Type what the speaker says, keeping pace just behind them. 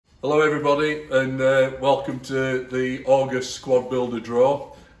Hello everybody, and welcome to the August Squad Builder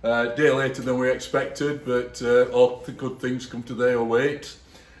draw. A day later than we expected, but all the good things come to their weight.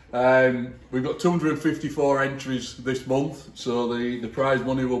 We've got 254 entries this month, so the prize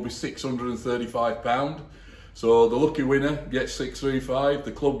money will be £635. So the lucky winner gets 635,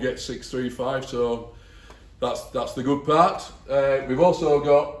 the club gets 635, so that's the good part. We've also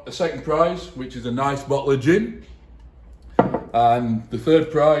got a second prize, which is a nice bottle of gin. And the third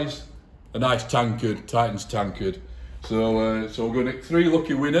prize, a nice tankard, Titans tankard. So we're going to get 3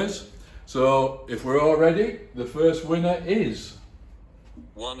 lucky winners. So if we're all ready, the first winner is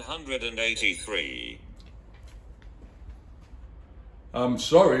 183. I'm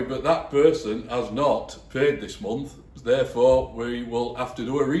sorry, but that person has not paid this month. Therefore, we will have to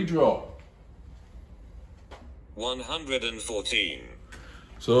do a redraw. 114.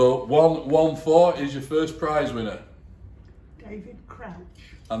 So 114 is your first prize winner. David Crouch.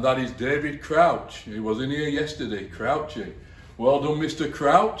 And that is David Crouch. He was in here yesterday, Crouchy. Well done, Mr.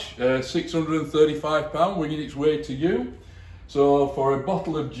 Crouch. £635 winging its way to you. So for a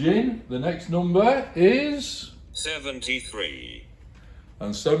bottle of gin, the next number is 73.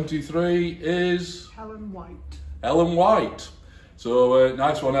 And 73 is Helen White. Ellen White. So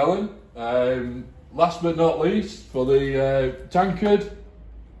nice one, Ellen. Last but not least, for the tankard,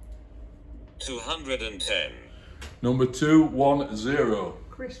 210. number 210.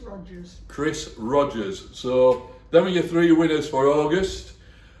 Chris Rogers. Chris Rogers. So them are your 3 winners for August.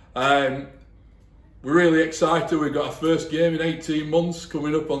 We're really excited. We've got our first game in 18 months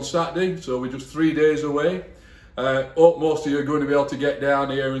coming up on Saturday, so we're just 3 days away. Hope most of you are going to be able to get down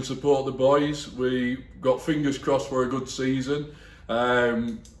here and support the boys. We got fingers crossed for a good season.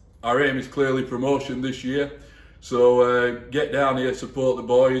 Our aim is clearly promotion this year. So get down here, support the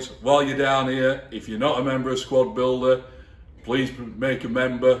boys. While you're down here, if you're not a member of Squad Builder, please make a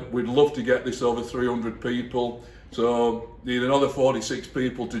member. We'd love to get this over 300 people. So need another 46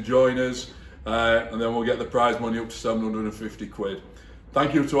 people to join us, and then we'll get the prize money up to 750 quid.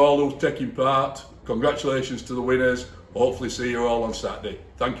 Thank you to all those taking part. Congratulations to the winners. Hopefully see you all on Saturday.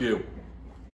 Thank you.